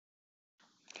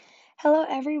Hello,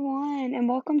 everyone, and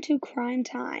welcome to Crime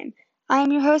Time. I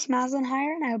am your host, Maslin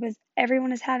Heyer, and I hope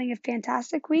everyone is having a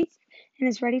fantastic week and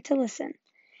is ready to listen.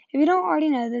 If you don't already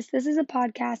know this is a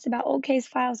podcast about old case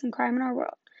files and crime in our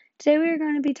world. Today, we are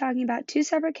going to be talking about two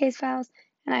separate case files,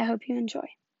 and I hope you enjoy.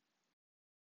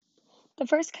 The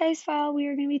first case file we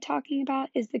are going to be talking about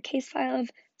is the case file of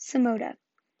Samoda.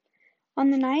 On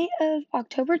the night of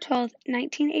October 12,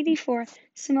 1984,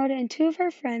 Samoda and two of her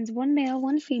friends, one male,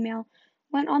 one female,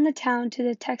 went on the town to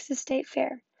the Texas State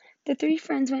Fair. The three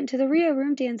friends went to the Rio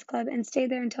Room Dance Club and stayed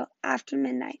there until after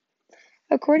midnight.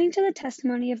 According to the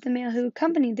testimony of the male who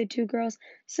accompanied the two girls,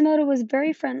 Samoda was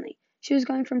very friendly. She was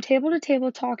going from table to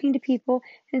table talking to people,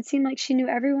 and it seemed like she knew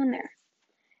everyone there.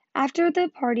 After the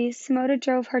party, Samoda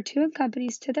drove her two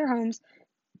accompanyees to their homes,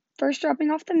 first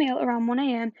dropping off the male around 1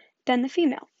 a.m., then the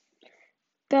female.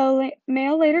 The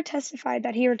male later testified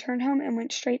that he returned home and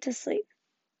went straight to sleep.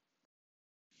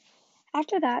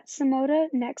 After that, Samoda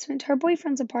next went to her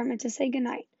boyfriend's apartment to say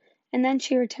goodnight, and then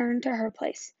she returned to her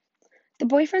place. The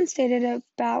boyfriend stated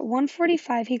about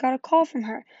 1:45 he got a call from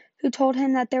her, who told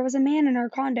him that there was a man in her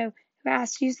condo who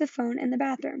asked to use the phone in the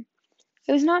bathroom.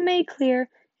 It was not made clear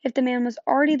if the man was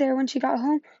already there when she got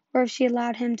home or if she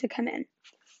allowed him to come in.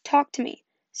 "Talk to me,"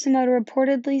 Samoda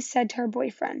reportedly said to her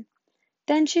boyfriend.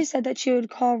 Then she said that she would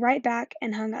call right back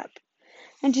and hung up.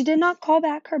 When she did not call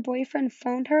back, her boyfriend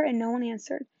phoned her and no one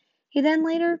answered. He then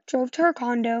later drove to her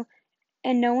condo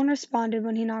and no one responded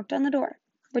when he knocked on the door,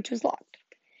 which was locked.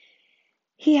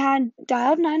 He had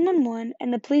dialed 911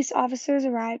 and the police officers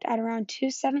arrived at around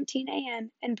 2:17 a.m.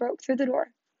 and broke through the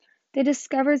door. They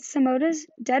discovered Samoda's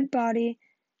dead body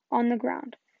on the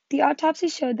ground. The autopsy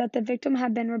showed that the victim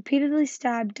had been repeatedly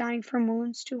stabbed, dying from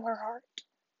wounds to her heart.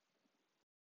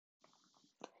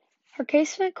 Her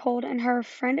case went cold and her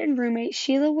friend and roommate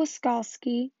Sheila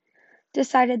Wiskowski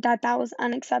decided that was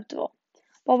unacceptable.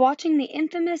 While watching the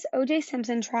infamous O.J.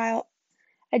 Simpson trial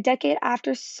a decade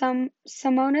after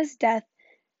Simona's death,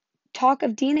 talk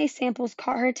of DNA samples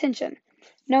caught her attention.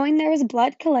 Knowing there was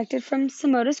blood collected from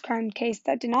Simona's crime case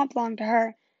that did not belong to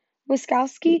her,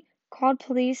 Wiskowski called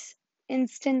police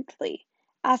instantly,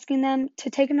 asking them to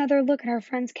take another look at her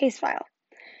friend's case file.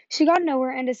 She got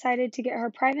nowhere and decided to get her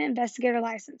private investigator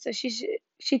license so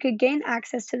she could gain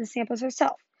access to the samples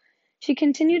herself. She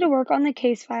continued to work on the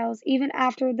case files even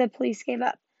after the police gave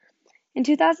up. In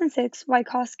 2006,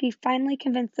 Wiskowski finally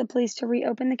convinced the police to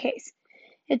reopen the case.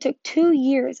 It took 2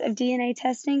 years of DNA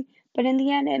testing, but in the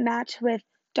end it matched with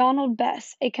Donald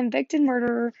Bess, a convicted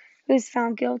murderer who was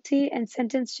found guilty and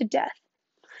sentenced to death.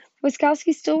 Wiskowski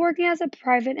is still working as a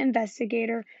private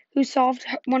investigator who solved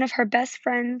one of her best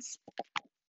friends.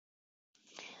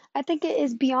 I think it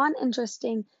is beyond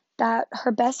interesting that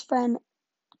her best friend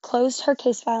closed her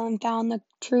case file and found the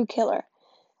true killer.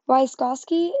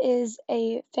 Wiskowski is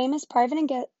a famous private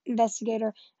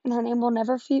investigator, and her name will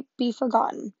never be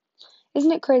forgotten.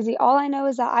 Isn't it crazy? All I know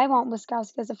is that I want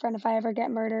Wiskowski as a friend if I ever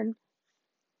get murdered.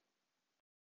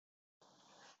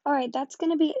 Alright, that's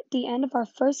going to be the end of our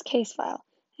first case file,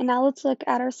 and now let's look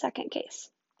at our second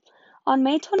case. On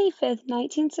May 25th,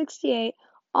 1968,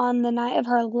 on the night of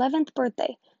her 11th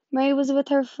birthday, Mary was with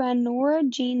her friend Nora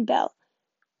Jean Bell.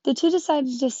 The two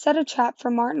decided to set a trap for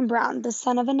Martin Brown, the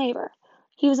son of a neighbor.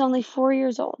 He was only 4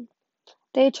 years old.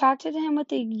 They attracted him with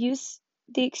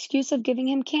the excuse of giving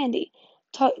him candy,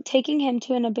 taking him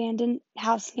to an abandoned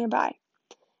house nearby,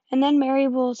 and then Mary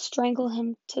will strangle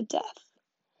him to death.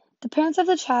 The parents of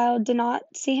the child did not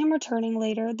see him returning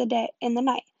later in the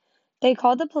night. They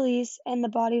called the police and the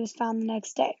body was found the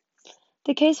next day.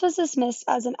 The case was dismissed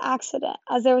as an accident,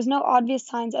 as there was no obvious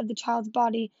signs of the child's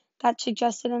body that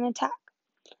suggested an attack.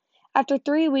 After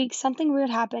 3 weeks, something weird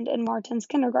happened in Martin's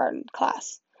kindergarten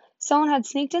class. Someone had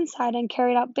sneaked inside and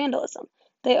carried out vandalism.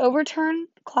 They overturned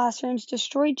classrooms,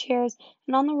 destroyed chairs,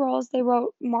 and on the walls they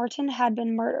wrote Martin had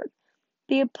been murdered.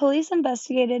 The police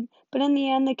investigated, but in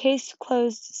the end the case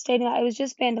closed, stating that it was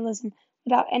just vandalism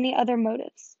without any other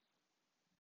motives.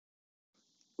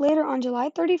 Later, on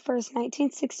July 31st,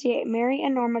 1968, Mary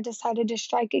and Norma decided to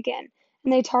strike again,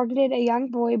 and they targeted a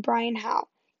young boy, Brian Howe.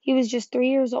 He was just 3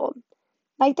 years old.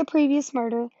 Like the previous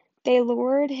murder, they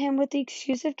lured him with the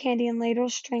excuse of candy and later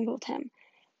strangled him.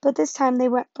 But this time they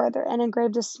went further and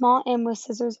engraved a small M with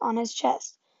scissors on his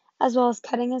chest, as well as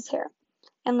cutting his hair,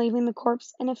 and leaving the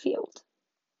corpse in a field.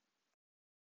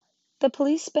 The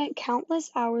police spent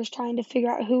countless hours trying to figure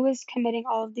out who was committing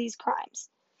all of these crimes.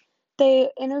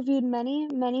 They interviewed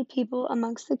many people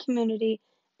amongst the community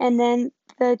and then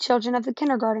the children of the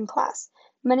kindergarten class.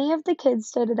 Many of the kids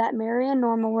stated that Mary and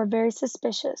Norma were very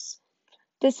suspicious.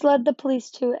 This led the police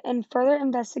to further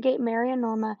investigate Mary and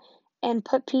Norma and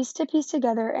put piece to piece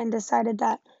together and decided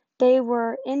that they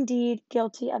were indeed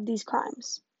guilty of these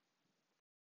crimes.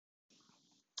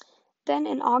 Then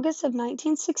in August of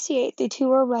 1968, the two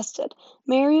were arrested.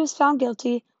 Mary was found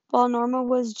guilty, while Norma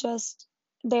was just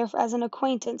there as an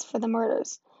acquaintance for the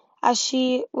murders, as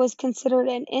she was considered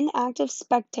an inactive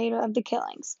spectator of the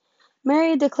killings.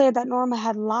 Mary declared that Norma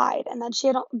had lied and that she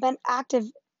had been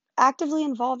actively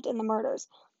involved in the murders,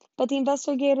 but the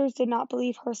investigators did not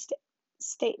believe her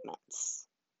statements.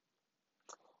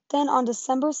 Then on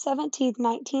December 17,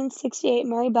 1968,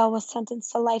 Mary Bell was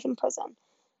sentenced to life in prison.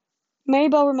 Mary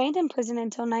Bell remained in prison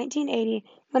until 1980,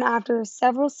 when after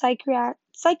several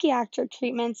psychiatric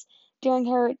treatments during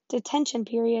her detention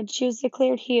period, she was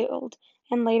declared healed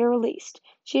and later released.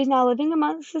 She is now living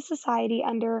amongst the society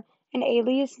under an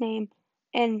alias name,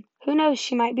 and who knows,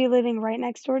 she might be living right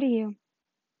next door to you.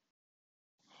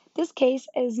 This case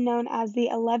is known as the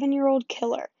 11-year-old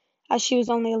killer, as she was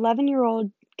only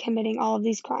 11-year-old committing all of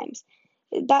these crimes.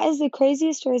 That is the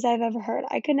craziest stories I've ever heard.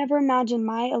 I could never imagine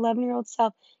my 11-year-old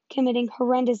self committing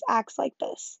horrendous acts like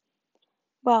this.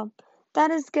 Well,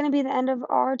 that is going to be the end of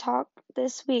our talk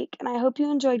this week, and I hope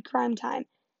you enjoyed Crime Time,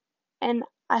 and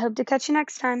I hope to catch you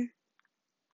next time.